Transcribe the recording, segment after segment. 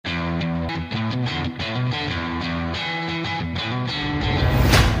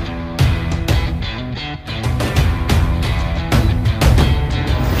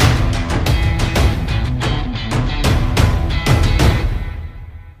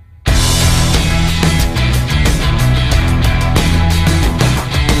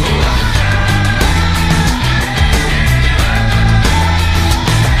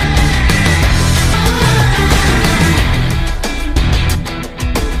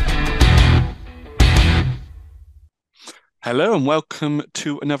Hello and welcome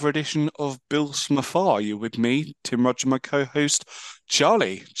to another edition of Bills from Afar. You're with me, Tim Roger, my co-host,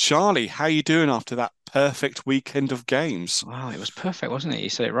 Charlie. Charlie, how you doing after that perfect weekend of games? Wow, it was perfect, wasn't it? You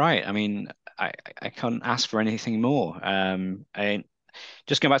said it right. I mean, I can't ask for anything more.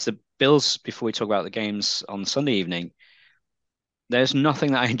 Just going back to the Bills before we talk about the games on Sunday evening. There's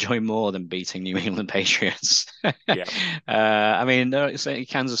nothing that I enjoy more than beating New England Patriots. Yeah, I mean, certainly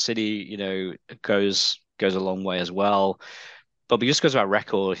Kansas City, goes a long way as well. But just because of our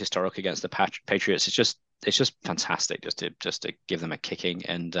record historic against the Patriots, it's just fantastic just to give them a kicking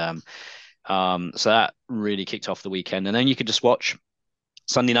so that really kicked off the weekend. And then you could just watch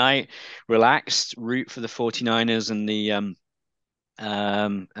Sunday night, relaxed, root for the 49ers and the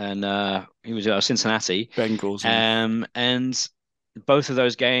and he was Cincinnati. Bengals, yeah. And both of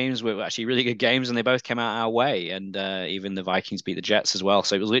those games were actually really good games, and they both came out our way. And even the Vikings beat the Jets as well.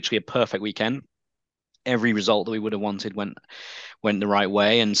 So it was literally a perfect weekend. Every result that we would have wanted went the right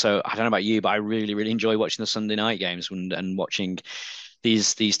way. And so I don't know about you, but I really, really enjoy watching the Sunday night games and watching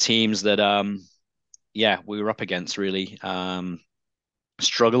these teams that yeah, we were up against really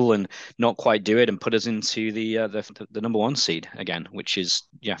struggle and not quite do it and put us into the number one seed again, which is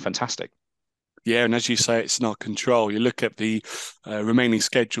yeah, fantastic. Yeah, and as you say, it's in our control. You look at the remaining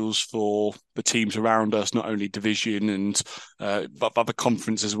schedules for the teams around us, not only division and but other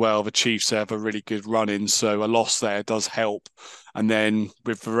conference as well. The Chiefs have a really good run in, so a loss there does help. And then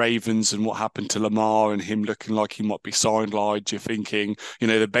with the Ravens and what happened to Lamar and him looking like he might be sidelined, you're thinking,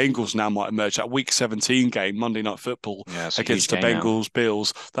 the Bengals now might emerge. That Week 17 game, Monday Night Football Yeah, it's a huge against the game now. Bengals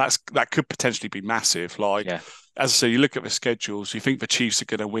Bills, that could potentially be massive. Like Yeah, as I say, you look at the schedules, you think the Chiefs are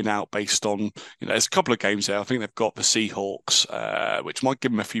going to win out based on, there's a couple of games there. I think they've got the Seahawks, which might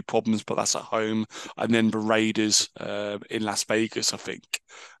give them a few problems, but that's at home. And then the Raiders in Las Vegas, I think.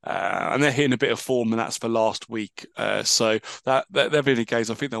 And they're hitting a bit of form, and that's for last week. So they're really games.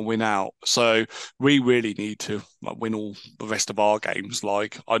 I think they'll win out. So we really need to win all the rest of our games.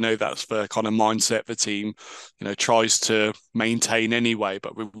 Like I know that's the kind of mindset the team, tries to maintain anyway,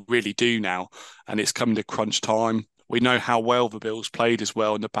 but we really do now, and it's coming to crunch time. We know how well the Bills played as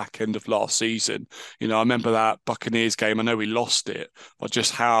well in the back end of last season. I remember that Buccaneers game. I know we lost it, but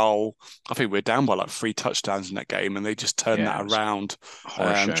just how I think we're down by like three touchdowns in that game, and they just turned yeah, that it was around. a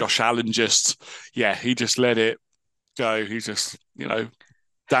horror show. Josh Allen just, yeah, he just let it go. He just,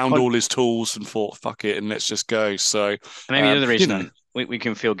 downed Well, all his tools and thought, fuck it, and let's just go. So, and maybe the other you know, reason we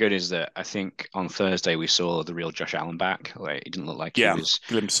can feel good is that I think on Thursday we saw the real Josh Allen back. Like, it didn't look like he yeah, was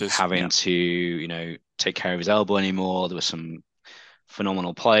glimpses. having Yeah. to, take care of his elbow anymore. There was some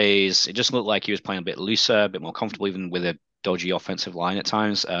phenomenal plays. It just looked like he was playing a bit looser, a bit more comfortable, even with a dodgy offensive line at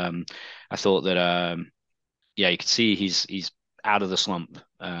times. I thought that, yeah, you could see he's out of the slump.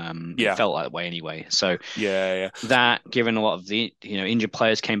 It Yeah. felt that way anyway. So Yeah. Yeah. that, given a lot of the injured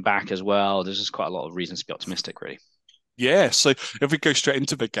players came back as well, there's just quite a lot of reasons to be optimistic, really. Yeah, so if we go straight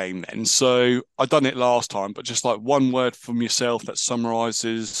into the game then. So I done it last time, but just like one word from yourself that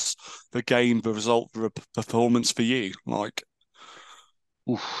summarizes the game, the result, the performance for you. Like,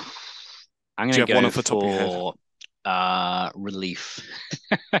 Oof. I'm do you gonna have one go off the top of your head? for relief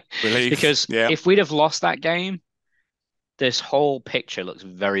Relief. because Yeah. if we'd have lost that game, this whole picture looks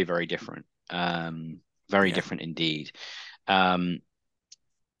very, very different. Very Yeah. different indeed. Um,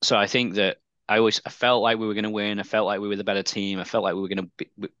 so I think that I felt like we were going to win. I felt like we were the better team. I felt like we were going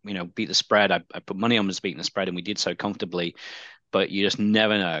to beat the spread. I put money on us beating the spread, and we did so comfortably. But you just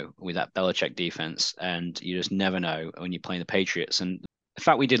never know with that Belichick defense, and you just never know when you're playing the Patriots. And the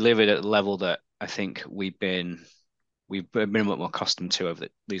fact we delivered at the level that I think we've been more accustomed to over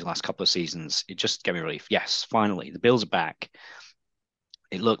these last couple of seasons, it just gave me relief. Yes, finally, the Bills are back.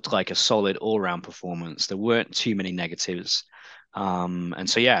 It looked like a solid all-round performance. There weren't too many negatives. And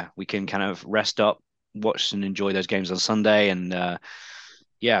so yeah, we can kind of rest up, watch and enjoy those games on Sunday. And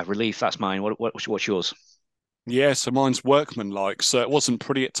yeah, relief. That's mine. What's yours? Yeah, so mine's workmanlike. So it wasn't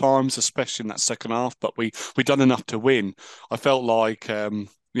pretty at times, especially in that second half, but we done enough to win. I felt like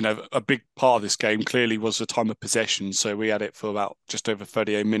a big part of this game clearly was the time of possession. So we had it for about just over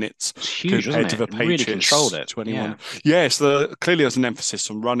 38 minutes It's huge, wasn't compared to it? the It really controlled Patriots it. 21. Yeah. Yes, clearly there's an emphasis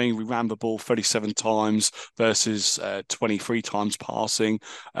on running. We ran the ball 37 times versus 23 times passing.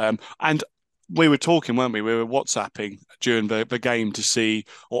 And we were talking, weren't we? We were WhatsApping during the game to see,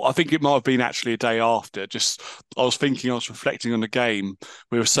 or I think it might have been actually a day after. Just I was reflecting on the game.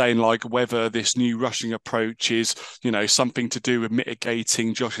 We were saying like whether this new rushing approach is, something to do with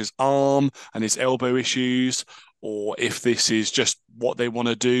mitigating Josh's arm and his elbow issues, or if this is just what they want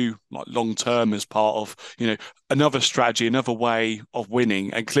to do like long term as part of, another strategy, another way of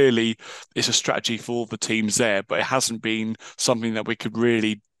winning. And clearly it's a strategy for all the teams there, but it hasn't been something that we could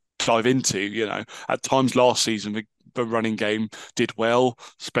really dive into. At times last season, the running game did well,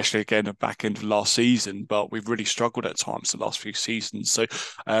 especially again at back end of last season, but we've really struggled at times the last few seasons. So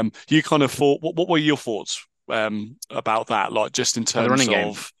you kind of thought, what were your thoughts about that? Like just in Oh, the terms running game.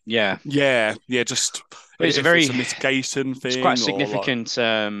 of, Yeah. yeah, just Well, if it's a mitigation it's quite a thing or like,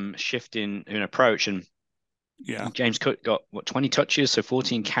 significant shift in approach. And yeah, James Cook got 20 touches, so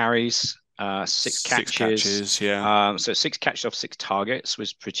 14 carries, six six catches. catches, yeah, So six catches off six targets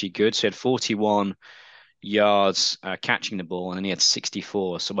was pretty good. So he had 41 yards catching the ball, and then he had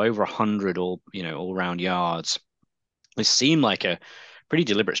 64, so over 100 all round yards. It seemed like a pretty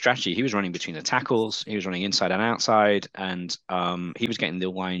deliberate strategy. He was running between the tackles, he was running inside and outside, and he was getting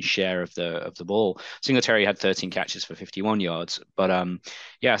the lion's share of the ball. Singletary had 13 catches for 51 yards, but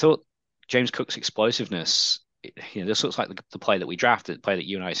yeah, I thought James Cook's explosiveness. This looks like the play that we drafted, the play that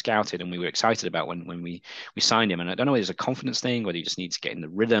you and I scouted, and we were excited about when we signed him. And I don't know whether it's a confidence thing, whether he just needs to get in the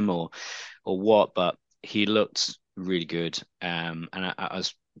rhythm or what, but he looked really good. And I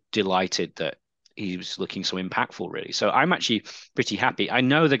was delighted that he was looking so impactful, really. So I'm actually pretty happy. I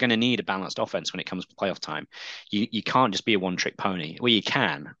know they're going to need a balanced offense when it comes to playoff time. You can't just be a one trick pony. Well, you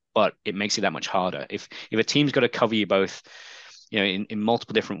can, but it makes it that much harder. If a team's got to cover you both, in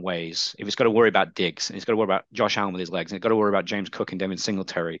multiple different ways. If it's got to worry about Diggs, and it's got to worry about Josh Allen with his legs, and it's got to worry about James Cook and Devin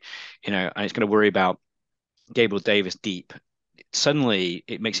Singletary, and it's going to worry about Gabriel Davis deep, suddenly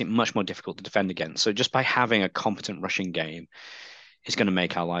it makes it much more difficult to defend against. So just by having a competent rushing game is going to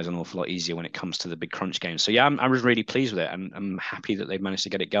make our lives an awful lot easier when it comes to the big crunch games. So yeah, I was really pleased with it, and I'm happy that they've managed to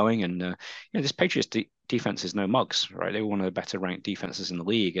get it going. And this Patriots defense is no mugs, right? They were one of the better ranked defenses in the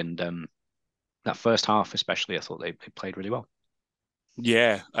league, and that first half especially, I thought they played really well.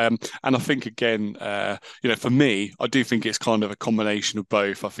 Yeah, and I think again, for me, I do think it's kind of a combination of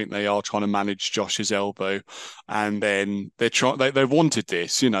both. I think they are trying to manage Josh's elbow, and then they're trying. They wanted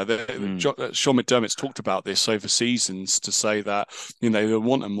this, Sean McDermott's talked about this over seasons to say that they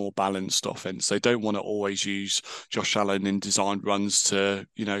want a more balanced offense. They don't want to always use Josh Allen in designed runs to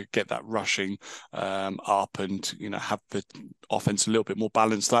get that rushing up and have the offense a little bit more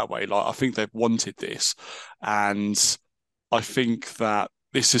balanced that way. Like I think they've wanted this, and I think that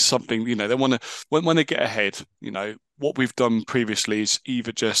this is something, they want to, when they get ahead, what we've done previously is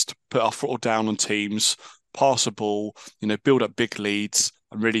either just put our throttle down on teams, pass a ball, build up big leads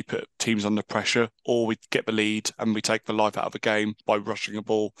and really put teams under pressure, or we get the lead and we take the life out of a game by rushing a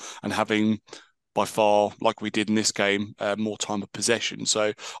ball and having by far, like we did in this game, more time of possession.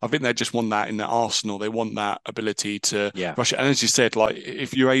 So I think they just want that in their arsenal. They want that ability to Yeah. rush it. And as you said, like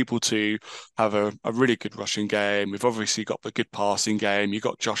if you're able to have a really good rushing game, we've obviously got the good passing game. You've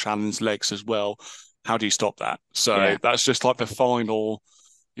got Josh Allen's legs as well. How do you stop that? So Yeah. that's just like the final,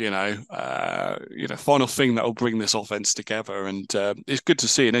 final thing that will bring this offense together. And it's good to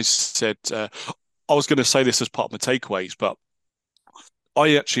see. And as you said, I was going to say this as part of my takeaways, but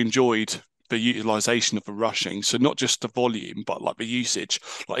I actually enjoyed the utilization of the rushing. So not just the volume, but like the usage.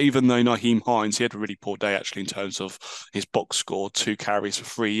 Like even though Naheem Hines, he had a really poor day actually in terms of his box score, 2 carries for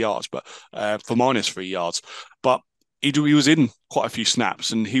 3 yards, but for -3 yards. But he was in quite a few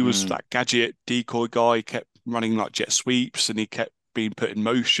snaps and he was Mm. that gadget decoy guy. He kept running like jet sweeps and he kept being put in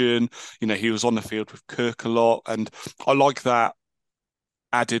motion. He was on the field with Kirk a lot. And I like that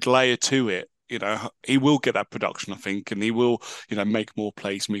added layer to it. He will get that production, I think, and he will, make more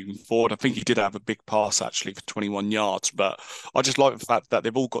plays moving forward. I think he did have a big pass actually for 21 yards, but I just like the fact that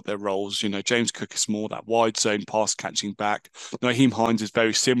they've all got their roles. James Cook is more that wide zone pass catching back. Naheem Hines is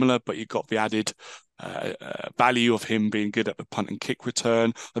very similar, but you've got the added value of him being good at the punt and kick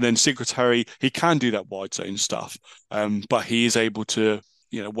return. And then Singletary, he can do that wide zone stuff, but he is able to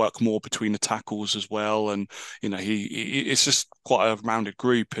work more between the tackles as well. And, it's just quite a rounded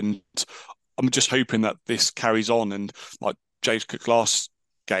group. And I'm just hoping that this carries on. And like James Cook last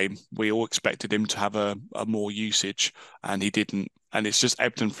game, we all expected him to have a more usage and he didn't. And it's just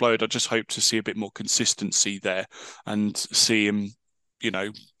ebbed and flowed. I just hope to see a bit more consistency there and see him, you know,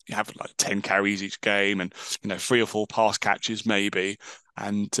 have like 10 carries each game and, 3 or 4 pass catches maybe.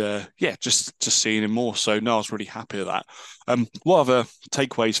 And yeah, just seeing him more. So no, I was really happy with that. What other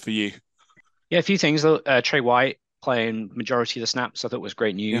takeaways for you? Yeah, a few things. Trey White playing majority of the snaps, I thought was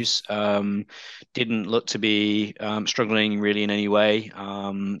great Yeah. news. Didn't look to be struggling really in any way.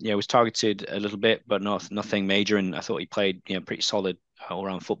 Yeah, was targeted a little bit, but nothing major. And I thought he played, pretty solid all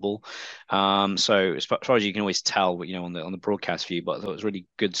around football. So as far as you can always tell, on the broadcast view, but I thought it was really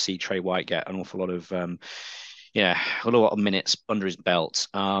good to see Trey White get an awful lot of yeah, a lot of minutes under his belt.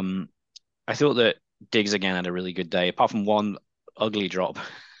 I thought that Diggs again had a really good day, apart from one ugly drop,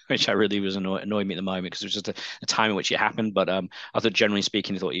 which I really was annoyed me at the moment because it was just a time in which it happened. But I thought generally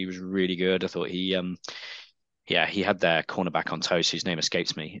speaking, I thought he was really good. I thought yeah, he had their cornerback on toast, whose name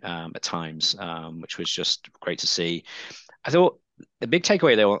escapes me at times, which was just great to see. I thought the big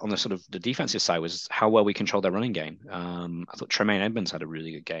takeaway there on the sort of the defensive side was how well we controlled their running game. I thought Tremaine Edmonds had a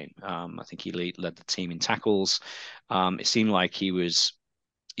really good game. I think he led the team in tackles. It seemed like he was,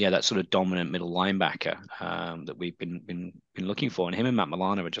 yeah, that sort of dominant middle linebacker that we've been looking for, and him and Matt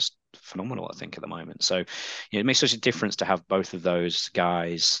Milano are just phenomenal, I think, at the moment. So, it makes such a difference to have both of those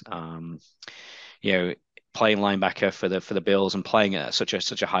guys. You know, playing linebacker for the Bills and playing at such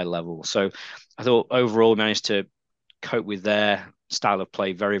a high level. So, I thought overall we managed to cope with their style of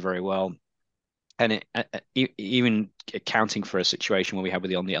play very, very well. And even accounting for a situation where we had with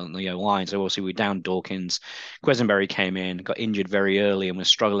the O line. So obviously we down Dawkins, Quesenberry came in, got injured very early and was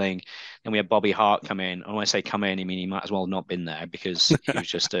struggling. Then we had Bobby Hart come in. And when I say come in, I mean he might as well have not been there because he was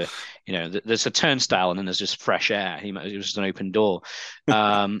just there's a turnstile and then there's just fresh air. It was just an open door.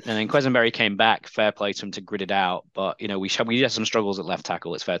 And then Quesenberry came back. Fair play to him to grit it out, but we had some struggles at left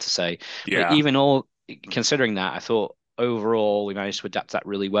tackle. It's fair to say. But Yeah. even all considering that, I thought overall we managed to adapt that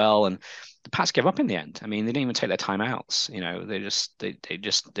really well and the Pats gave up in the end. I mean, they didn't even take their timeouts. They just they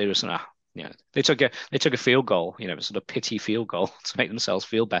took a field goal, sort of pity field goal to make themselves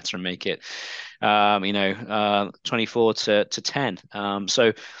feel better and make it 24 to 10.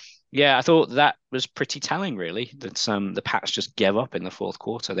 So yeah, I thought that was pretty telling, really, that the Pats just gave up in the fourth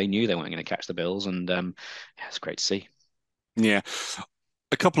quarter. They knew they weren't going to catch the Bills, and yeah, it's great to see. Yeah.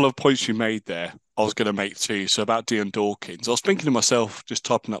 A couple of points you made there, I was going to make too. So about Dion Dawkins, I was thinking to myself, just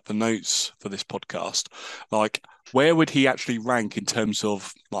typing up the notes for this podcast, like where would he actually rank in terms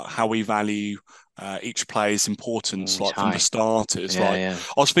of like how we value each player's importance, He's like from the high. starters. Yeah, Like yeah.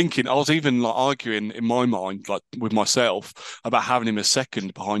 I was thinking, I was even like arguing in my mind, like with myself, about having him as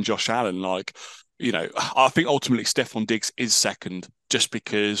second behind Josh Allen. Like, I think ultimately Stephon Diggs is second just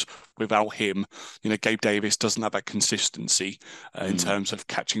because without him, Gabe Davis doesn't have that consistency in Mm, terms of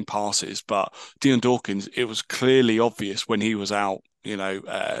catching passes. But Dion Dawkins, it was clearly obvious when he was out,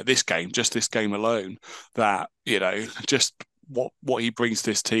 just this game alone, that, just what he brings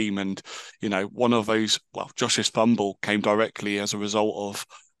to this team. And, one of those, well, Josh's fumble came directly as a result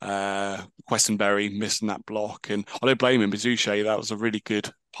of Questenberry missing that block. And I don't blame him. Bezuche, that was a really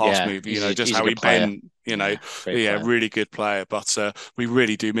good pass yeah, move, just he's a how he good player. bent, Yeah, great yeah, player. really good player. But we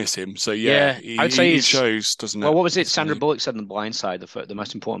really do miss him. So, yeah, Yeah, I would say it he's shows, doesn't well. it? What was it? His Sandra value. Bullock said on the blind side, the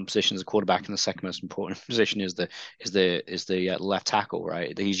most important position is a quarterback, and the second most important position is the left tackle.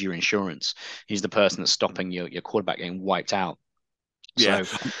 Right? He's your insurance. He's the person that's stopping your quarterback getting wiped out. Yeah.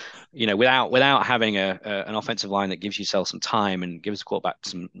 So, without having an offensive line that gives yourself some time and gives the quarterback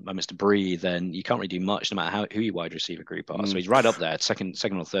some moments to breathe, then you can't really do much, no matter who your wide receiver group are. So Mm. he's right up there, second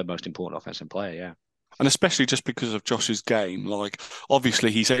or third most important offensive player. Yeah. And especially just because of Josh's game, like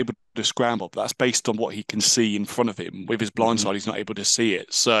obviously he's able to scramble, but that's based on what he can see in front of him. With his blind Hmm. side, he's not able to see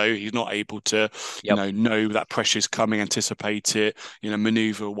it. So he's not able to, Yep. know that pressure's coming, anticipate it,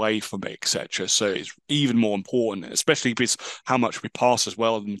 maneuver away from it, etc. So it's even more important, especially because how much we pass as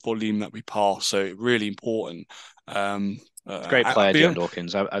well and the volume that we pass. So really important. Um, Great player, Dion the,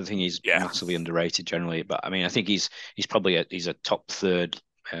 Dawkins. I think he's yeah, massively underrated generally, but I mean, I think he's probably a top third,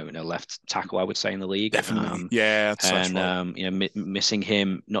 left tackle, I would say, in the league. definitely. Yeah, that's And right. missing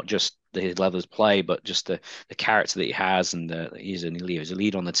him, not just his level of play, but just the character that he has, and he's a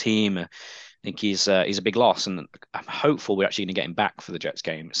lead on the team. I think he's a big loss, and I'm hopeful we're actually going to get him back for the Jets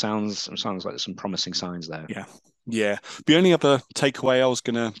game. It sounds like there's some promising signs there. Yeah. Yeah. The only other takeaway I was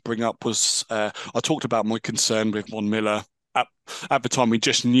going to bring up was I talked about my concern with Von Miller. At, at the time, we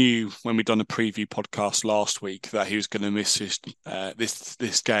just knew when we'd done a preview podcast last week that he was going to miss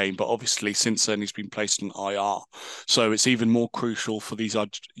this game. But obviously, since then, he's been placed on IR. So it's even more crucial for these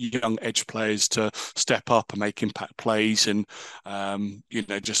young edge players to step up and make impact plays. And,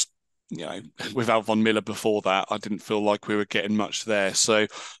 just without Von Miller before that, I didn't feel like we were getting much there. So,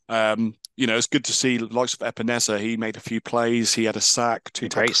 it's good to see the likes of Epinesa. He made a few plays. He had a sack, two A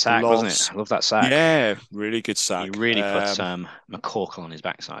great tackles for sack, wasn't it? loss. I love that sack. Yeah, really good He sack. really put McCorkle on his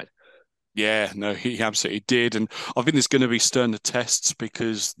backside. Yeah, no, he absolutely did. And I think there's going to be sterner tests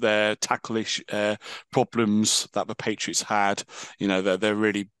because their tackle problems that the Patriots had, they're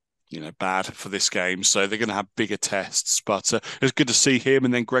really, bad for this game. So they're going to have bigger tests. But it was good to see him.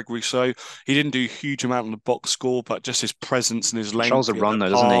 And then Greg Rousseau, he didn't do a huge amount on the box score, but just his presence and his Controls length, the run that though,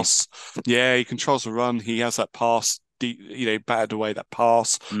 doesn't he? pass. Yeah, he controls the run. He has that pass batted away that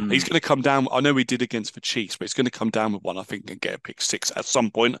pass. He's Mm. going to come down. I know he did against the Chiefs, but he's going to come down with one, I think, and get a pick six at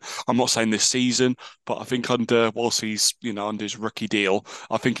some point. I'm not saying this season, but I think whilst he's under his rookie deal,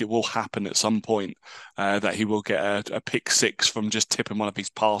 I think it will happen at some point that he will get a pick six from just tipping one of his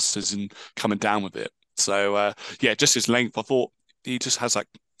passes and coming down with it. So yeah, just his length. I thought he just has that.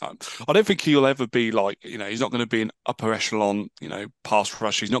 I don't think he'll ever be like, he's not going to be an upper echelon, pass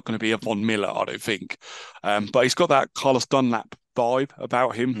rush. He's not going to be a Von Miller, I don't think. But he's got that Carlos Dunlap vibe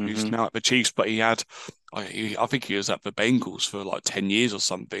about him, who's Hmm. now at the Chiefs, but he had. I think he was at the Bengals for like 10 years or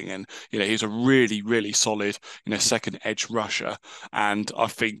something. And, he's a really, really solid, second edge rusher. And I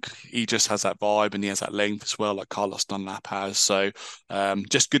think he just has that vibe and he has that length as well, like Carlos Dunlap has. So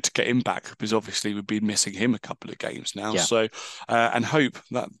just good to get him back because obviously we've been missing him a couple of games now. Yeah. So, and hope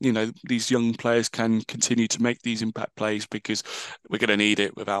that, these young players can continue to make these impact plays because we're going to need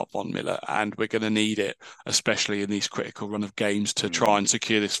it without Von Miller and we're going to need it, especially in these critical run of games to try Mm. and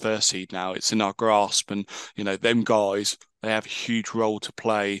secure this first seed now. It's in our grasp and them guys, they have a huge role to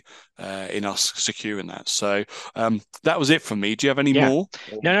play in us securing that. So that was it for me. Do you have any Yeah. more?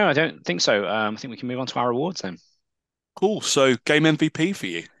 No, I don't think so. I think we can move on to our awards then. Cool. So game MVP for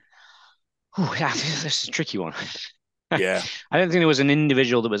you? Oh, yeah, this is a tricky one. Yeah. I don't think there was an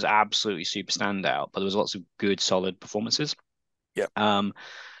individual that was absolutely super standout, but there was lots of good, solid performances. Yeah. Um,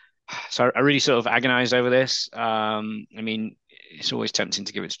 so I really sort of agonized over this. I mean, it's always tempting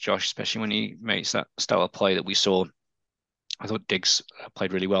to give it to Josh, especially when he makes that stellar play that we saw. I thought Diggs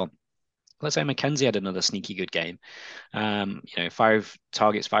played really well. Let's say McKenzie had another sneaky good game. 5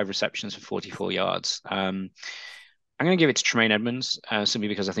 targets, 5 receptions for 44 yards. I'm going to give it to Tremaine Edmonds simply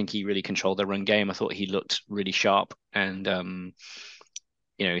because I think he really controlled the run game. I thought he looked really sharp, and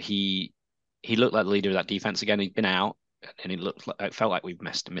he looked like the leader of that defense again. He'd been out, and it felt like we've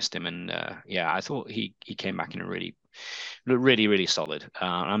missed him. And yeah, I thought he came back in a really, really solid.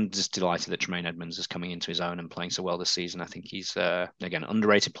 I'm just delighted that Tremaine Edmonds is coming into his own and playing so well this season. I think he's again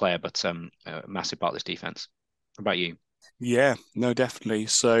underrated player, but a massive part of this defense. What about you? Yeah, no, definitely.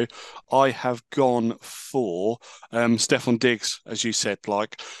 So I have gone for Stefan Diggs, as you said,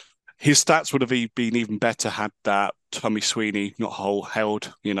 like his stats would have been even better had that Tommy Sweeney not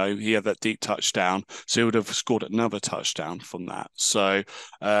held, he had that deep touchdown. So he would have scored another touchdown from that. So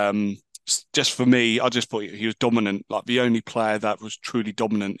just for me, I just thought he was dominant, like the only player that was truly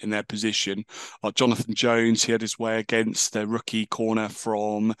dominant in their position. Like Jonathan Jones, he had his way against the rookie corner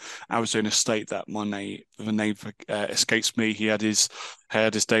from Arizona State. That the name escapes me. He had his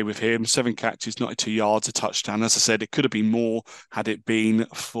day with him. 7 catches, 92 yards, a touchdown. As I said, it could have been more had it been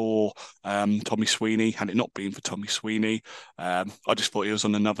for Tommy Sweeney. Had it not been for Tommy Sweeney, I just thought he was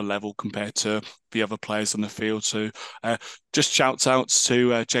on another level compared to the other players on the field. So just shouts outs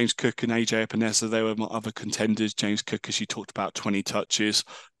to James Cook and AJ Epinesa. They were my other contenders. James Cook, as you talked about, 20 touches.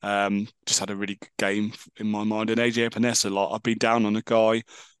 Just had a really good game in my mind. And AJ Epinesa, like I've been down on the guy.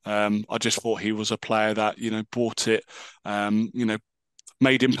 I just thought he was a player that brought it.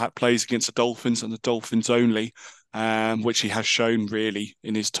 Made impact plays against the Dolphins and the Dolphins only. Which he has shown really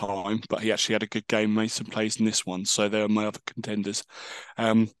in his time, but he actually had a good game, made some plays in this one. So they are my other contenders.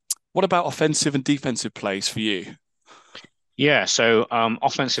 What about offensive and defensive plays for you? Yeah, so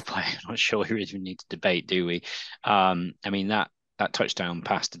offensive play, I'm not sure we even need to debate, do we? I mean that touchdown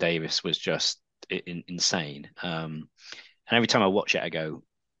pass to Davis was just insane. And every time I watch it, I go,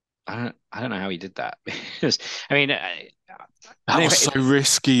 I don't know how he did that. Because I mean, I That think was so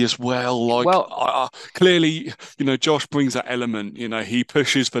risky as well. Like, well, clearly, Josh brings that element. He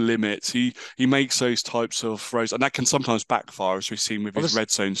pushes the limits. He makes those types of throws, and that can sometimes backfire, as we've seen with his there's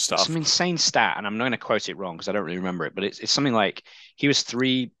red zone some stuff. insane stat, and I'm not going to quote it wrong because I don't really remember it, but it's something like he was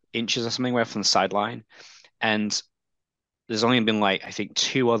 3 inches or something away from the sideline, and there's only been like I think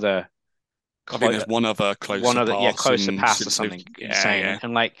two other I think close there's one other one closer other, yeah, pass, closer and pass or since they've, something yeah, insane. yeah,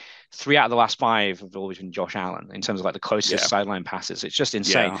 And like 3 out of the last 5 have always been Josh Allen in terms of like the closest yeah, sideline passes. It's just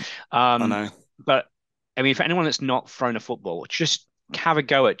insane. yeah, I Um, know. but I mean, for anyone that's not thrown a football, just have a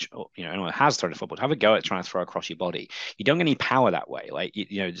go at, anyone that has thrown a football, have a go at trying to throw across your body. You don't get any power that way. Like,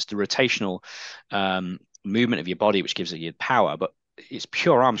 it's the rotational movement of your body which gives it your power, but it's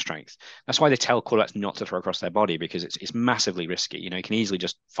pure arm strength. That's why they tell quarterbacks not to throw across their body because it's massively risky. He can easily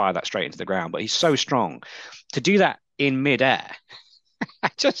just fire that straight into the ground, but he's so strong to do that in midair. I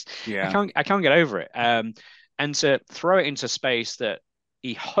just Yeah, I can't get over it. And to throw it into space that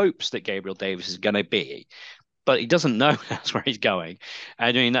he hopes that Gabriel Davis is going to be, but he doesn't know that's where he's going.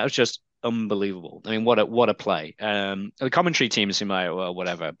 I mean, that was just unbelievable. I mean, what a play. The commentary team seemed like, well,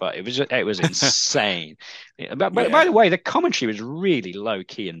 whatever, but it was insane. By yeah. the way, the commentary was really low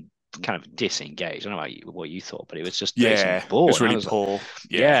key and kind of disengaged. I don't know what you thought, but it was just they seemed Yeah, it was bored. I really was like, poor.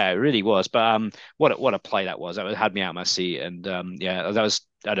 Yeah. yeah, it really was. But what a play that was. That had me out of my seat, and yeah, that was.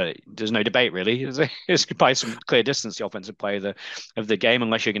 I don't. There's no debate really. It's by some clear distance the offensive play of the game,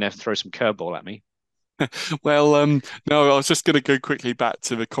 unless you're going to throw some curveball at me. Well, no, I was just going to go quickly back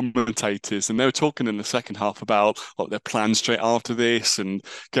to the commentators, and they were talking in the second half about what their plans straight after this, and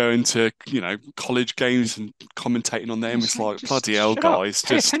going to college games and commentating on them. It's It's like like just bloody hell, shut up, guys!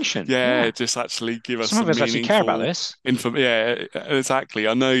 pay Just attention. yeah, Yeah, just actually give us some of some us actually care about meaningful this. info. Yeah, exactly.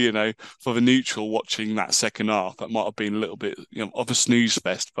 I know, for the neutral watching that second half, that might have been a little bit of a snooze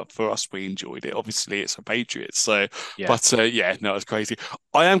fest, but for us, we enjoyed it. Obviously, it's a Patriots, so Yeah. but yeah, no, it's crazy.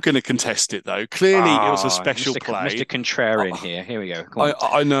 I am going to contest it though. Clearly, it was a Ah, special Mr. play. Contrarian I, here. Here we go. Come I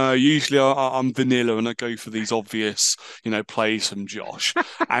on. I know. Usually, I'm vanilla and I go for these obvious, plays from Josh.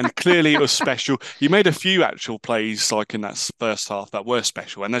 And clearly, it was special. He made a few actual plays, like in that first half, that were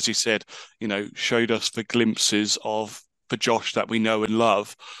special. And as you said, showed us the glimpses of the Josh that we know and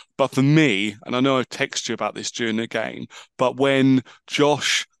love. But for me, and I know I texted you about this during the game, but when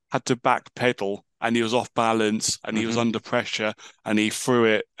Josh had to backpedal and he was off balance and he was Hmm. under pressure and he threw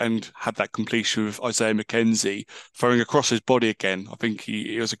it and had that completion with Isaiah McKenzie throwing across his body again. I think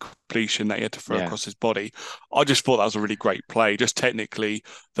it was a completion that he had to throw Yeah. across his body. I just thought that was a really great play. Just technically,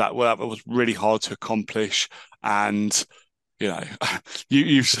 that was really hard to accomplish. And you know,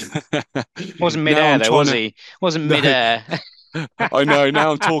 you Wasn't now midair I'm though, trying was to he? Wasn't no, midair. I know.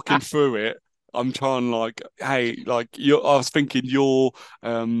 Now I'm talking through it. I'm trying like, hey, like I was thinking your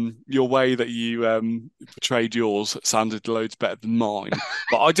way that you portrayed yours sounded loads better than mine.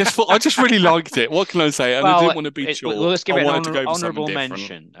 But I just really liked it. What can I say? And I didn't want to be Well, chalk. let's I give it an wanted to go for something honorable different.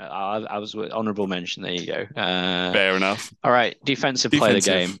 mention. I was with honorable mention. There you go. Fair enough. All right, defensive play of the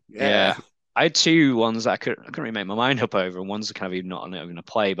Defensive. game. Yeah, Yeah. I had two ones that I couldn't really make my mind up over, and one's kind of even not going to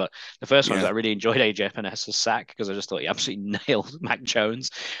play. But the first one is Yeah. I really enjoyed AJ Epinez's sack because I just thought he absolutely nailed Mac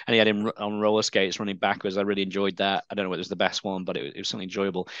Jones, and he had him on roller skates running backwards. I really enjoyed that. I don't know whether it was the best one, but it was something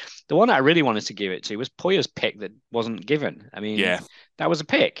enjoyable. The one I really wanted to give it to was Poyer's pick that wasn't given. I mean, Yeah. that was a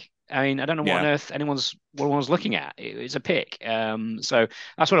pick. I mean, I don't know what on Yeah. earth anyone's looking at. It's a pick. So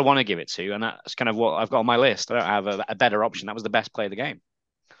that's what I want to give it to, and that's kind of what I've got on my list. I don't have a better option. That was the best play of the game.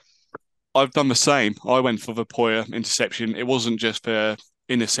 I've done the same. I went for the Poyer interception. It wasn't just the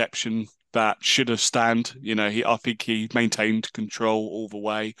interception that should have stand. I think he maintained control all the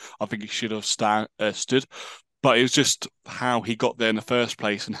way. I think he should have stood. But it was just how he got there in the first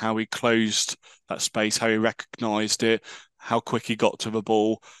place and how he closed that space, how he recognised it, how quick he got to the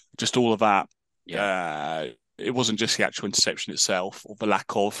ball, just all of that. Yeah, Uh, it wasn't just the actual interception itself or the lack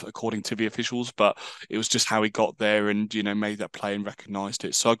of, according to the officials, but it was just how he got there and, made that play and recognised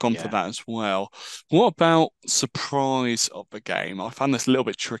it. So I've gone for yeah, that as well. What about surprise of the game? I found this a little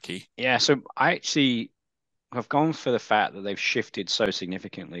bit tricky. yeah. So I actually have gone for the fact that they've shifted so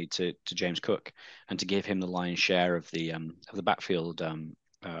significantly to James Cook and to give him the lion's share of the backfield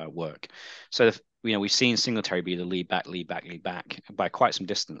work. So we've seen Singletary be the lead back, lead back, lead back by quite some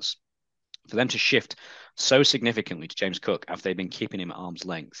distance. For them to shift so significantly to James Cook after they've been keeping him at arm's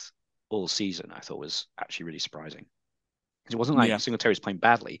length all season, I thought was actually really surprising. Because it wasn't like Yeah. Singletary was playing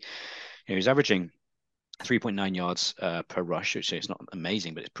badly. He was averaging 3.9 yards per rush, which is not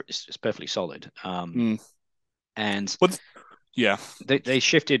amazing, but it's perfectly solid. Mm. And But yeah. they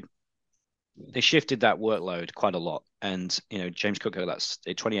shifted that workload quite a lot. And James Cook got that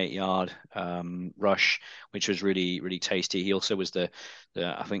a 28-yard rush, which was really really tasty. He also was the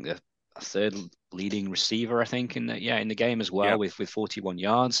I think the third leading receiver, I think, in the game as well Yeah. with 41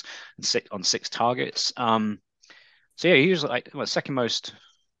 yards and six targets. So yeah, he was like second most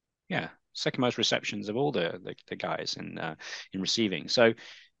receptions of all the guys in receiving. So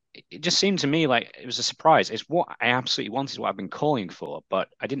it just seemed to me like it was a surprise. It's what I absolutely wanted, what I've been calling for, but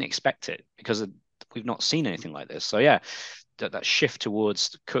I didn't expect it because we've not seen anything like this. So yeah, that shift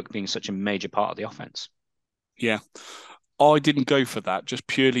towards Cook being such a major part of the offense. Yeah. I didn't go for that just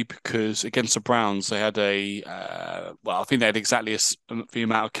purely because against the Browns they had I think they had exactly the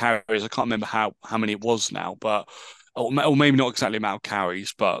amount of carries. I can't remember how many it was now, but or maybe not exactly the amount of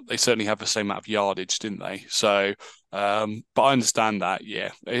carries, but they certainly have the same amount of yardage, didn't they? So, but I understand that.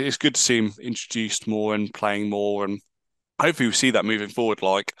 Yeah, it's good to see him introduced more and playing more, and hopefully we see that moving forward.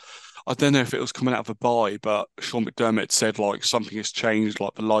 Like, I don't know if it was coming out of a bye, but Sean McDermott said like something has changed,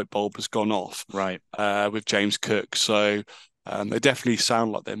 like the light bulb has gone off Right. with James Cook. So they definitely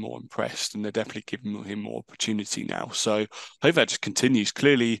sound like they're more impressed and they're definitely giving him more opportunity now. So I hope that just continues.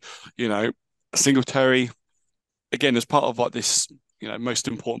 Clearly, Singletary, again, as part of like this most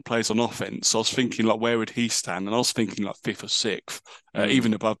important players on offense. I was thinking like, where would he stand? And I was thinking like fifth or sixth,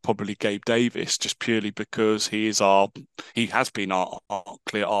 even above probably Gabe Davis, just purely because he has been our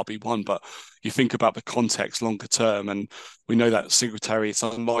clear RB1. But you think about the context longer term, and we know that Singletary, it's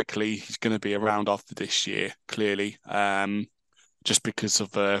unlikely he's going to be around after this year, clearly, just because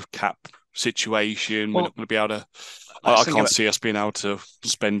of the cap situation. We're not going to be able to. I can't see us being able to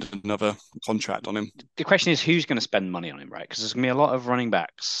spend another contract on him. The question is, who's going to spend money on him, right? Because there's going to be a lot of running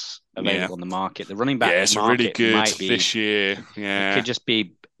backs available on the market. The running back it's market really good might be this year. It could just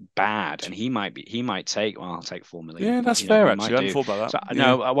be bad, and he might take. Well, I'll take 4 million. Yeah, that's fair. Actually, I hadn't thought about that. So,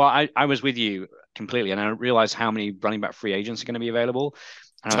 no, well, I was with you completely, and I realized how many running back free agents are going to be available.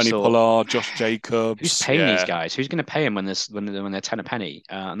 And Tony Pollard, Josh Jacobs. Who's paying these guys? Who's going to pay them when they're 10 a penny?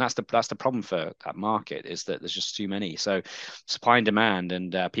 And that's the problem for that market, is that there's just too many. So supply and demand,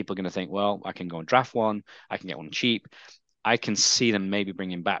 and people are going to think, well, I can go and draft one, I can get one cheap. I can see them maybe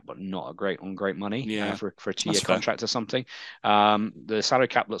bringing back, but not on great money for a 2-year contract or something. The salary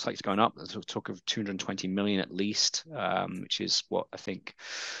cap looks like it's going up. There's talk of 220 million at least, which is what I think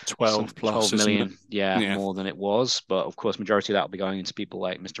 12 million, more than it was. But of course, majority of that will be going into people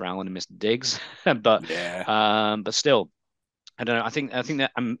like Mr. Allen and Mr. Diggs. But still, I don't know. I think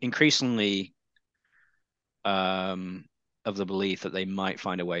that I'm increasingly of the belief that they might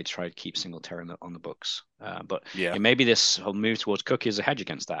find a way to try to keep Singletary on the books. But maybe this whole move towards Cook is a hedge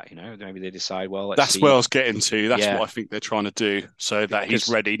against that. Maybe they decide, well, that's where I was getting to. That's what I think they're trying to do, so that he's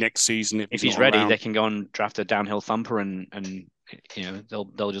ready next season. If he's ready, they can go and draft a downhill thumper, and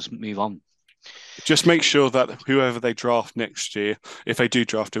they'll just move on. Just make sure that whoever they draft next year, if they do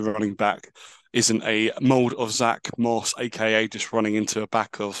draft a running back, isn't a mold of Zach Moss, aka just running into a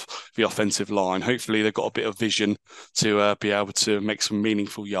back of the offensive line. Hopefully they've got a bit of vision to be able to make some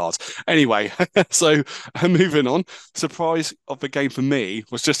meaningful yards. Anyway, so moving on. Surprise of the game for me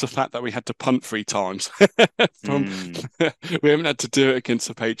was just the fact that we had to punt 3 times. We haven't had to do it against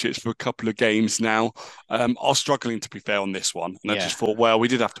the Patriots for a couple of games now. I was struggling, to be fair, on this one. And I just thought, well, we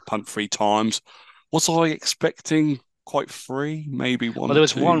did have to punt 3 times. Was I expecting quite 3, maybe 1? Well, there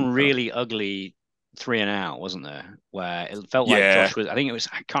was one really ugly 3 and out, wasn't there? Where it felt like Josh was. I think it was.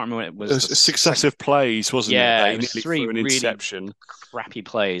 I can't remember what it was. It was successive plays, wasn't it? It was 3 an interception. Really crappy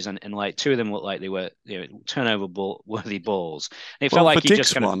plays, and like 2 of them looked like they were turnover worthy balls. And it felt like he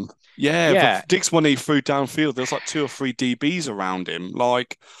just kind of. Yeah. Diggs one he threw downfield. There was like 2 or 3 DBs around him.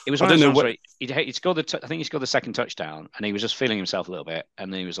 Like it was. I don't know what he scored I think he scored the second touchdown, and he was just feeling himself a little bit,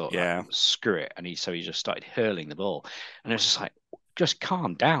 and then he was like, screw it, and he just started hurling the ball, and it was just like, just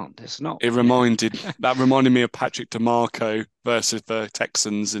calm down. It's not. It reminded me of Patrick DeMarco versus the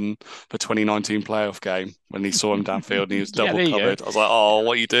Texans in the 2019 playoff game when he saw him downfield and he was double covered. I was like, oh,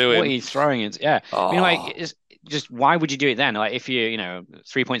 what are you doing? What are you throwing it? Yeah. Oh. I mean, like, it's just why would you do it then? Like, if you're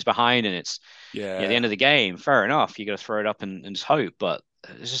 3 points behind and it's the end of the game, fair enough. You got to throw it up and just hope, but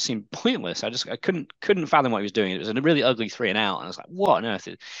it just seemed pointless. I couldn't fathom what he was doing. It was a really ugly 3 and out, and I was like, what on earth?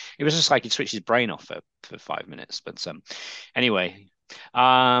 It was just like he'd switched his brain off for 5 minutes. But anyway,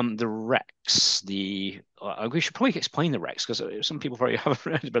 the Rex, we should probably explain the Rex because some people probably haven't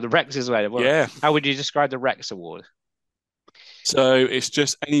read it, but the Rex is how would you describe the Rex Award? So it's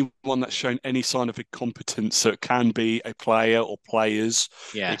just anyone that's shown any sign of incompetence. So it can be a player or players.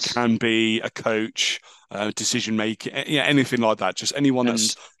 Yes. It can be a coach, decision making, anything like that. Just anyone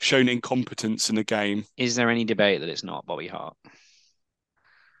that's shown incompetence in the game. Is there any debate that it's not Bobby Hart?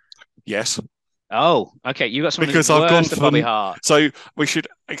 Yes. Oh, okay. You got something because I've gone for Bobby Hart. So we should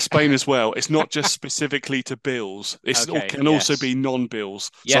explain as well. It's not just specifically to Bills. It can also be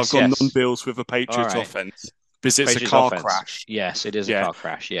non-Bills. So I've gone non-Bills with a Patriots offense. Because it's a car crash. Yes, it is a car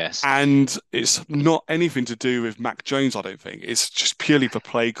crash, yes. And it's not anything to do with Mac Jones, I don't think. It's just purely for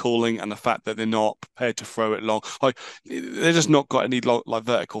play calling and the fact that they're not prepared to throw it long. Like, they're just not got any like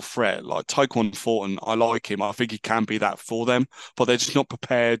vertical threat. Like Tyquan Thornton, I like him. I think he can be that for them. But they're just not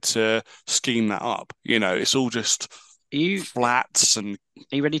prepared to scheme that up. It's all just flats and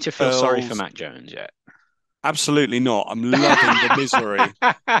Are you ready to feel sorry for Mac Jones yet? Absolutely not. I'm loving the misery.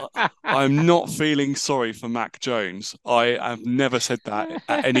 I'm not feeling sorry for Mac Jones. I have never said that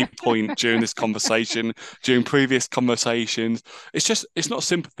at any point during this conversation, during previous conversations. It's not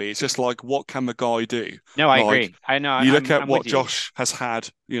sympathy. It's just like, what can the guy do? No, I agree. I know. You look at what Josh has had,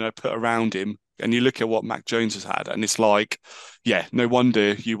 put around him, and you look at what Mac Jones has had, and it's like, no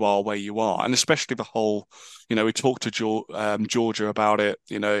wonder you are where you are. And especially the whole, we talked to Georgia about it,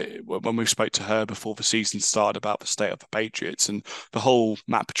 when we spoke to her before the season started about the state of the Patriots and the whole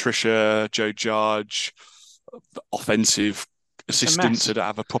Matt Patricia, Joe Judge, offensive It's a assistants mess. that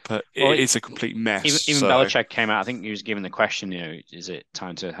have a proper. Well, It's a complete mess. even So Belichick came out. I think he was given the question, is it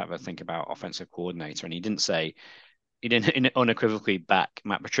time to have a think about offensive coordinator? And he didn't unequivocally back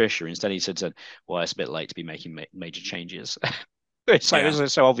Matt Patricia. Instead, he said, "Well, it's a bit late to be making major changes." It's like yeah, this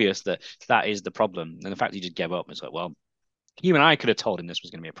is so obvious that that is the problem, and the fact he just gave up is like, well, you and I could have told him this was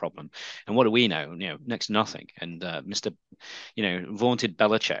going to be a problem, and what do we know? Next to nothing. And Mister, vaunted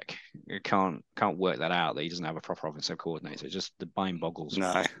Belichick can't work that out that he doesn't have a proper offensive coordinator. It's just the mind boggles.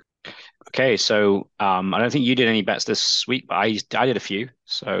 no, Okay, so I don't think you did any bets this week, but I did a few.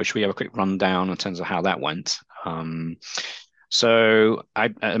 So should we have a quick rundown in terms of how that went? So I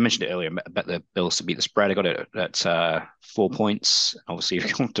mentioned it earlier. I bet the Bills to beat the spread. I got it at 4 points. Obviously,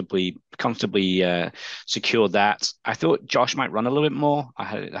 comfortably secured that. I thought Josh might run a little bit more. I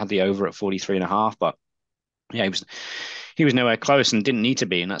had the over at 43.5, but yeah, he was nowhere close and didn't need to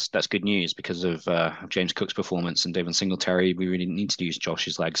be, and that's good news because of James Cook's performance and David Singletary. We really need to use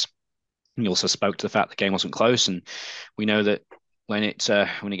Josh's legs. He also spoke to the fact the game wasn't close, and we know that when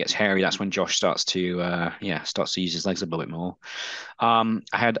it gets hairy, that's when Josh starts to use his legs a little bit more. I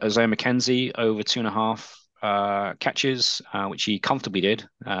had Isaiah McKenzie over 2.5 catches, which he comfortably did.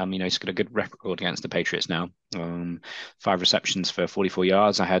 He's got a good record against the Patriots now. 5 receptions for 44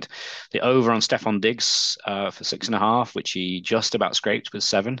 yards. I had the over on Stephon Diggs for 6.5, which he just about scraped with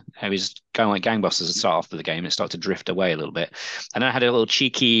 7. He was going like gangbusters to start off with the game. It started to drift away a little bit. And I had a little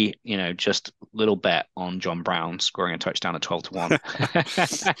cheeky, just little bet on John Brown scoring a touchdown at 12-1,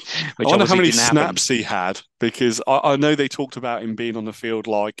 I which wonder how obviously many didn't happen. snaps he had because I know they talked about him being on the field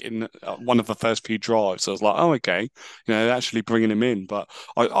like in one of the first few drives. So I was like, oh, okay, they're actually bringing him in, but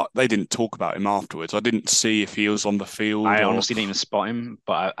they didn't talk about him afterwards. I didn't see if he was on the field I or honestly didn't even spot him,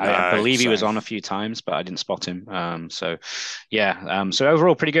 but I no. believe he was Same. on a few times, but I didn't spot him. So yeah. So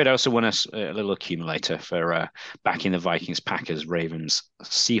overall, pretty good. I also won a little accumulator for backing the Vikings, Packers, Ravens,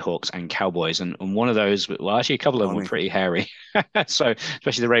 Seahawks, and Cowboys, and one of those, well, actually, a couple of them were Blimey. pretty hairy. So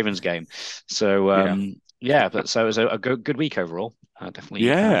especially the Ravens game. So Yeah, yeah, but so it was a good week overall. Definitely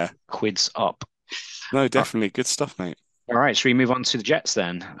yeah. quids up. No, Uh, definitely good stuff, mate. All right, should we move on to the Jets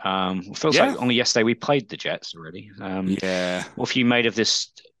then? It feels like Yeah, only yesterday we played the Jets already. yeah. What have you made of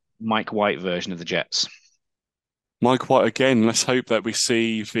this Mike White version of the Jets? Mike White again. Let's hope that we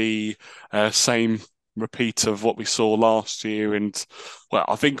see the same repeat of what we saw last year. And well,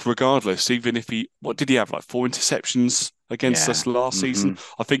 I think regardless, even if what did he have, like 4 interceptions against Yeah. us last season?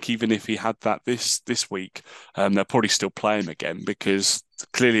 Hmm. I think even if he had that this week, they'll probably still play him again because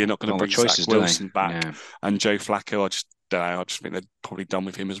clearly you're not going to All the bring Zach choices, do they? Wilson back Yeah. and Joe Flacco. I just don't know. I just think they're probably done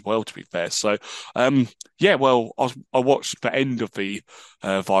with him as well, to be fair. So, yeah, well, I watched the end of the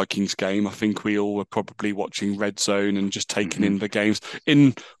Vikings game. I think we all were probably watching Red Zone and just taking Hmm. in the games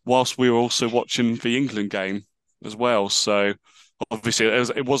in whilst we were also watching the England game as well. So obviously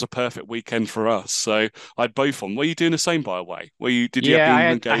it was a perfect weekend for us. So I had both on. Were you doing the same, by the way? Did you have Yeah, the I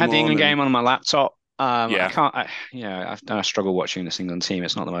England had I game had the on? England And game on my laptop. I yeah, can't. I struggle watching this England team.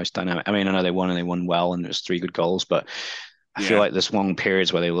 It's not the most dynamic. I mean, I know they won well, and it was 3 good goals, but I feel yeah, like there's long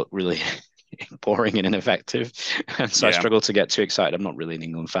periods where they look really boring and ineffective, and so I yeah, struggle to get too excited. I'm not really an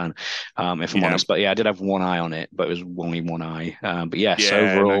England fan, if I'm yeah, honest. But yeah, I did have one eye on it, but it was only one eye. But yes, yeah.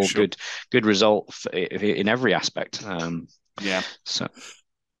 No, overall, sure. good result in every aspect. Yeah. So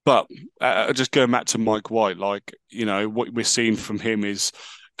But just going back to Mike White, like, what we're seeing from him is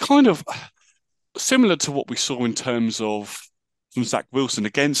kind of similar to what we saw in terms of from Zach Wilson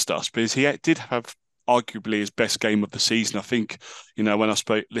against us, because he did have arguably his best game of the season. I think, when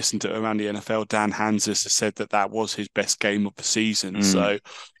I listened to around the NFL, Dan Hansis has said that was his best game of the season. mm, So,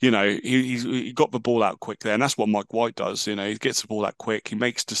 he got the ball out quick there, and that's what Mike White does. He gets the ball out quick, he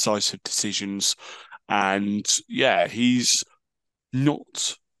makes decisive decisions, and yeah, he's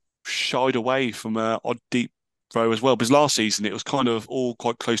not shied away from a odd deep throw as well. Because last season it was kind of all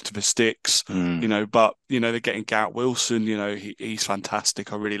quite close to the sticks, mm, but they're getting Garrett Wilson. He's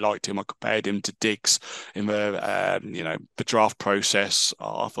fantastic. I really liked him. I compared him to Diggs in the draft process.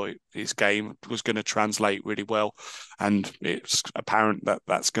 I thought his game was going to translate really well, and it's apparent that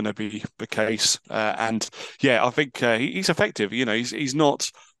that's going to be the case. And yeah, I think he's effective. He's not.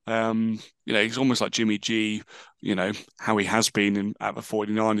 He's almost like Jimmy G, how he has been at the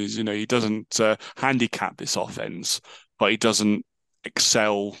 49ers. He doesn't handicap this offense, but he doesn't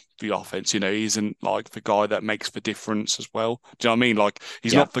excel the offense. He isn't like the guy that makes the difference as well. Do you know what I mean? Like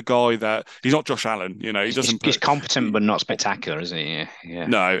he's Yeah. not the guy that he's not Josh Allen. He He's, doesn't he's put. competent but not spectacular, isn't he? Yeah. Yeah.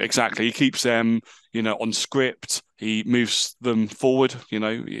 No, exactly. He keeps them, on script. He moves them forward,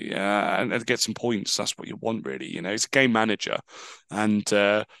 yeah, and gets some points. That's what you want, really. He's a game manager, and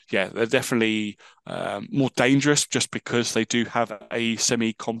yeah, they're definitely more dangerous just because they do have a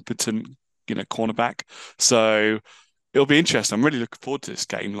semi-competent, cornerback. So it'll be interesting. I'm really looking forward to this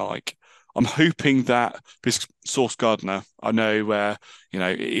game. Like, I'm hoping that this Sauce Gardner, I know,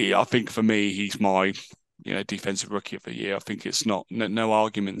 I think for me, he's my, defensive rookie of the year. I think it's no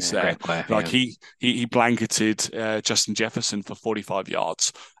arguments Yeah, there. great player. Like Yeah. he blanketed Justin Jefferson for 45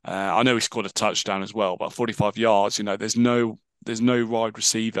 yards. I know he scored a touchdown as well, but 45 yards, there's no wide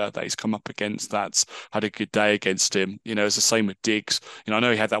receiver that he's come up against that's had a good day against him. It's the same with Diggs. I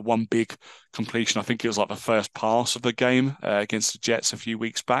know he had that one big completion. I think it was like the first pass of the game against the Jets a few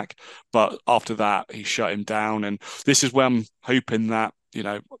weeks back. But after that, he shut him down. And this is where I'm hoping that,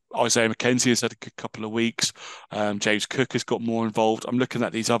 Isaiah McKenzie has had a good couple of weeks. James Cook has got more involved. I'm looking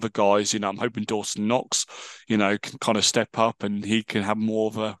at these other guys. I'm hoping Dawson Knox, can kind of step up and he can have more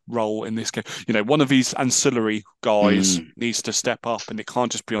of a role in this game. One of these ancillary guys Mm. needs to step up, and it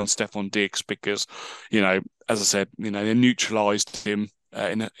can't just be on Stephon Diggs because, as I said, they neutralised him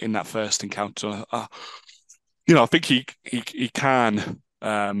in that first encounter. I think he can.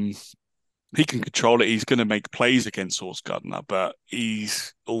 He can control it. He's going to make plays against Sauce Gardner, but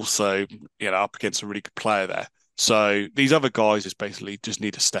he's also, up against a really good player there. So these other guys is basically just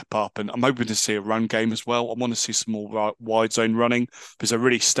need to step up, and I'm hoping to see a run game as well. I want to see some more wide zone running because they're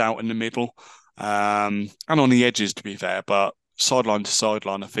really stout in the middle, and on the edges, to be fair. But sideline to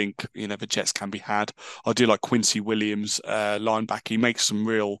sideline, I think the Jets can be had. I do like Quincy Williams, linebacker. He makes some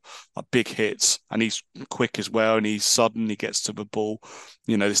real big hits, and he's quick as well, and he's sudden. He gets to the ball.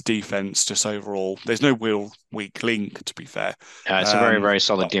 This defense just overall, there's no real weak link, to be fair. It's a very, Um, very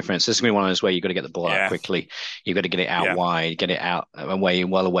solid but difference. This is going to be one of those where you've got to get the ball out yeah, quickly. You've got to get it out yeah, wide, get it out away,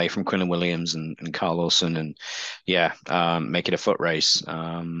 well away from Quinlan Williams and Carl Lawson, and yeah, make it a foot race.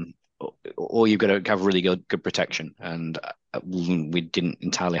 Or you've got to have really good protection, and we didn't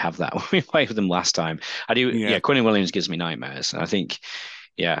entirely have that when we played with them last time. yeah. Yeah, Quinlan Williams gives me nightmares. I think,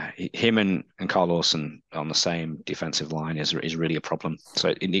 yeah, him and Carl Lawson on the same defensive line is really a problem.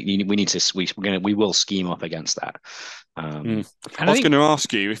 So we need to we will scheme up against that. Mm. And I I was think, going to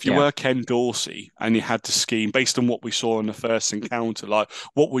ask you if you yeah, were Ken Dorsey and you had to scheme based on what we saw in the first encounter, like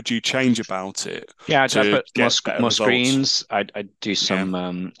what would you change about it yeah, I'd to put get better more results? screens. I'd do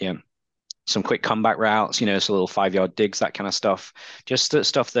Yeah, some quick comeback routes, so little 5 yard digs, that kind of stuff. Just the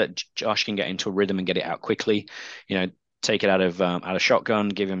stuff that Josh can get into a rhythm and get it out quickly. You know, take it out of shotgun,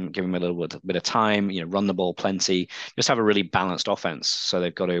 give him a little bit of time. Run the ball plenty. Just have a really balanced offense. So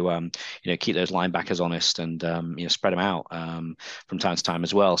they've got to keep those linebackers honest and spread them out from time to time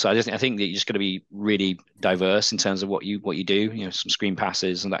as well. So I think that you just got to be really diverse in terms of what you do. Some screen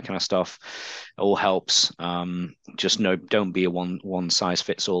passes and that kind of stuff all helps. Just no, don't be a one size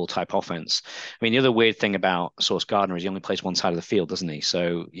fits all type offense. I mean, the other weird thing about Sauce Gardner is he only plays one side of the field, doesn't he?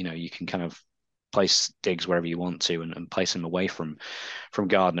 So you can kind of place Diggs wherever you want to and place him away from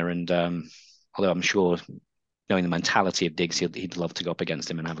Gardner. And although I'm sure, knowing the mentality of Diggs, he'd love to go up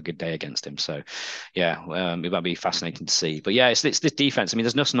against him and have a good day against him. So, yeah, it might be fascinating to see. But yeah, it's this defense. I mean,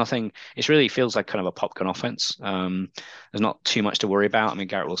 there's nothing. It really feels like kind of a popcorn offense. There's not too much to worry about. I mean,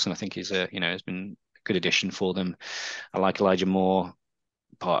 Garrett Wilson, I think, has been a good addition for them. I like Elijah Moore,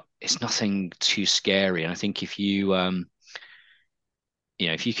 but it's nothing too scary. And I think if you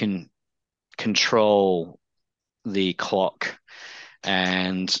can control the clock,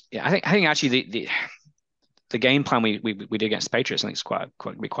 and yeah, I think actually the game plan we did against the Patriots, I think, is quite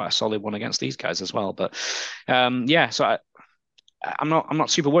a solid one against these guys as well. But yeah, so I'm not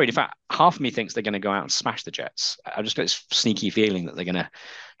super worried. In fact, half of me thinks they're going to go out and smash the Jets. I've just got this sneaky feeling that they're going to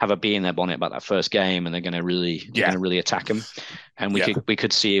have a bee in their bonnet about that first game, and they're going to yeah, really attack them. And we yeah.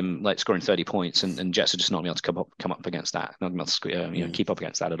 could see him like scoring 30 points, and Jets are just not going to be able to come up against that, not going to be able to Mm. keep up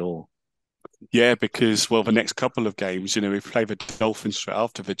against that at all. Yeah, because well, the next couple of games, we play the Dolphins straight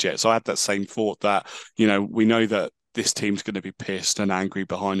after the Jets. I had that same thought that, we know that this team's going to be pissed and angry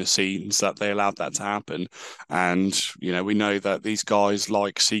behind the scenes that they allowed that to happen. And, we know that these guys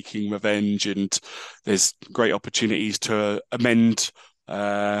like seeking revenge, and there's great opportunities to amend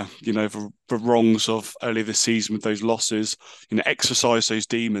the wrongs of earlier this season with those losses, exercise those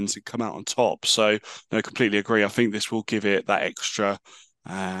demons and come out on top. So, no, completely agree. I think this will give it that extra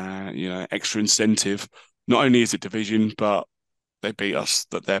incentive. Not only is it division, but they beat us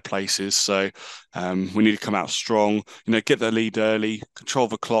at their places. So we need to come out strong. Get the lead early, control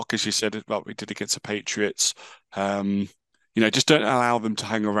the clock, as you said, like we did against the Patriots. Um, just don't allow them to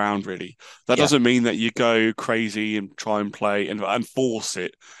hang around. Really, that Yeah. doesn't mean that you go crazy and try and play and force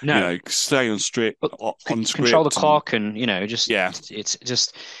it. No, Stay but on control the script, and clock, and just yeah, it's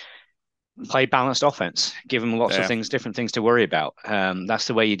just play balanced offense. Give them lots of yeah. things, different things to worry about. That's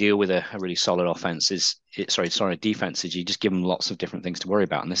the way you deal with a really solid offense. Sorry, defense is you just give them lots of different things to worry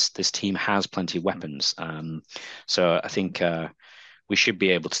about. And this team has plenty of weapons. So I think we should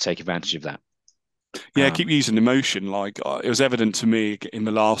be able to take advantage of that. Yeah, keep Um, using emotion. Like it was evident to me in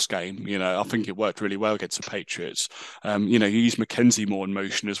the last game. I think it worked really well against the Patriots. You use McKenzie more in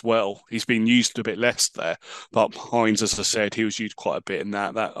motion as well. He's been used a bit less there, but Hines, as I said, he was used quite a bit in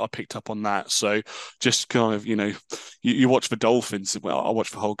that. That I picked up on that. So just kind of, you watch the Dolphins. Well, I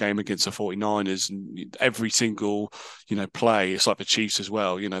watched the whole game against the 49ers, and every single, play, it's like the Chiefs as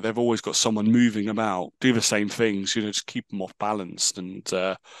well. They've always got someone moving about, do the same things. Just keep them off balanced and.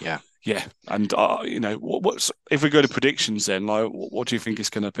 yeah. Yeah, and what's if we go to predictions then? Like, what do you think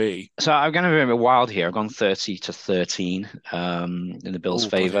it's going to be? So I'm going to be a bit wild here. I've gone 30-13 in the Bills' Oh,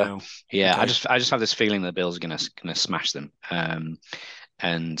 bloody favor. hell! Yeah, I Okay. just I just have this feeling the Bills are going to smash them.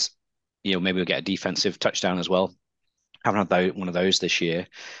 And maybe we'll get a defensive touchdown as well. Haven't had one of those this year,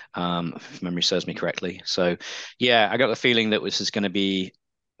 if memory serves me correctly. So, yeah, I got the feeling that this is going to be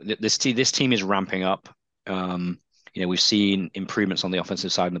this team is ramping up. Um, we've seen improvements on the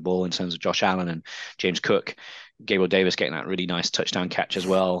offensive side of the ball in terms of Josh Allen and James Cook, Gabriel Davis getting that really nice touchdown catch as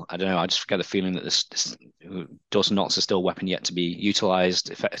well. I don't know. I just get the feeling that this Dawson Knox is still a weapon yet to be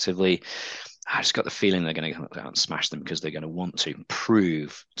utilized effectively. I just got the feeling they're going to go out and smash them because they're going to want to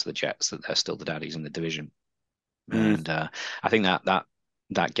prove to the Jets that they're still the daddies in the division. Mm, And I think that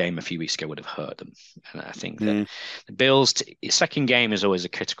game a few weeks ago would have hurt them. And I think that mm, the Bills' second game is always a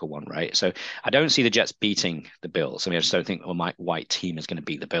critical one, right? So I don't see the Jets beating the Bills. I mean, I just don't think my white team is going to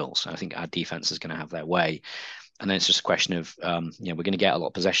beat the Bills. I think our defense is going to have their way. And then it's just a question of, we're going to get a lot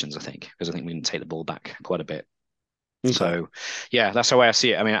of possessions, I think, because I think we can take the ball back quite a bit. okay. So, yeah, that's the way I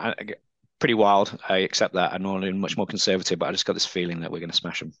see it. I mean, pretty wild. I accept that. I'm normally much more conservative, but I just got this feeling that we're going to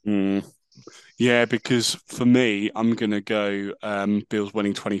smash them. Mm. Yeah, because for me, I'm going to go Bills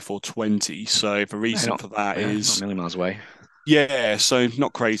winning 24-20. So the They're reason not, for that not a is, million miles away. yeah, so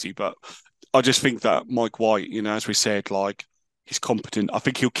not crazy, but I just think that Mike White, as we said, like he's competent. I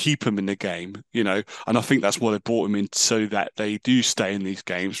think he'll keep him in the game, and I think that's why they brought him in so that they do stay in these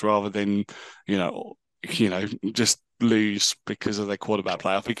games rather than, you know, just lose because of their quarterback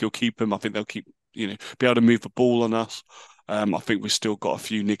play. I think he'll keep him. I think they'll keep, be able to move the ball on us. I think we've still got a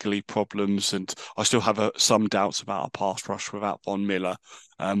few niggly problems, and I still have some doubts about our pass rush without Von Miller,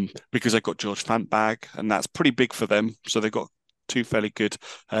 because they've got George Fant back, and that's pretty big for them. So they've got two fairly good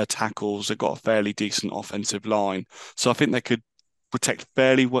tackles. They've got a fairly decent offensive line, so I think they could protect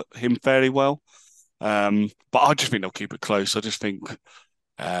him fairly well. But I just think they'll keep it close. I just think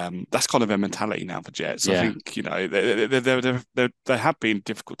that's kind of their mentality now for Jets. I Yeah. think they have been a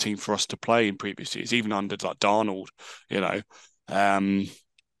difficult team for us to play in previous years, even under like Darnold, you know, um,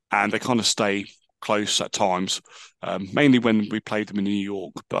 and they kind of stay close at times, mainly when we played them in New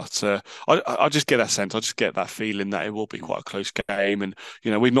York. But I just get that sense, I just get that feeling that it will be quite a close game, and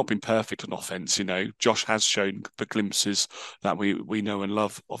we've not been perfect on offense. Josh has shown the glimpses that we know and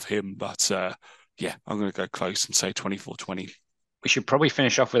love of him, but yeah, I'm going to go close and say 24-20. We should probably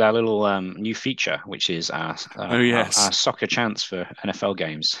finish off with our little new feature, which is Oh our yes. soccer chants for NFL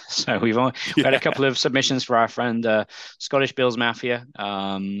games. So we had a Yeah. couple of submissions for our friend Scottish Bills Mafia.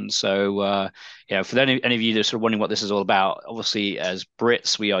 Yeah, for any of you that are sort of wondering what this is all about, obviously as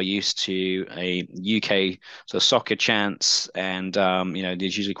Brits we are used to a UK sort of soccer chants, and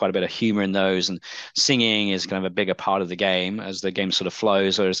there's usually quite a bit of humour in those, and singing is kind of a bigger part of the game as the game sort of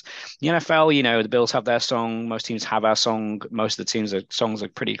flows. Whereas the NFL, the Bills have their song, most teams have our song, most of the teams' songs are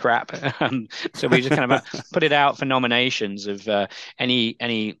pretty crap. So we just kind of put it out for nominations of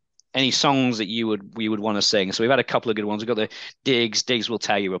any songs that we would want to sing. So we've had a couple of good ones. We've got the Diggs will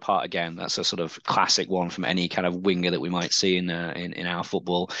tear you apart again. That's a sort of classic one from any kind of winger that we might see in our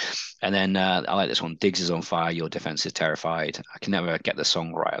football. And then I like this one. Diggs is on fire. Your defense is terrified. I can never get the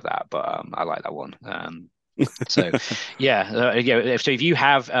song right of that, but I like that one. So, yeah. So if you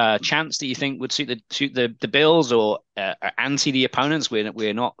have a chance that you think would suit the Bills or anti the opponents,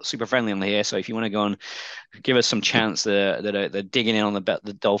 we're not super friendly on here. So if you want to go and give us some chance that are digging in on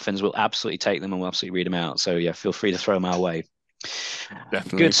the Dolphins, we'll absolutely take them and we'll absolutely read them out. So yeah, feel free to throw them our way. Good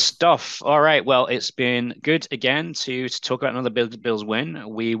Definitely. stuff. All right. Well, it's been good again to talk about another Bills win.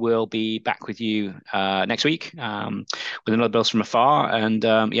 We will be back with you next week with another Bills from Afar. And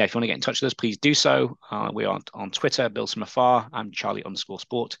yeah, if you want to get in touch with us, please do so. We are on Twitter, Bills from Afar. I'm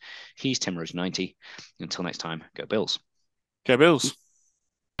Charlie_Sport. He's Tim Rose 90. Until next time, go Bills. Go Bills.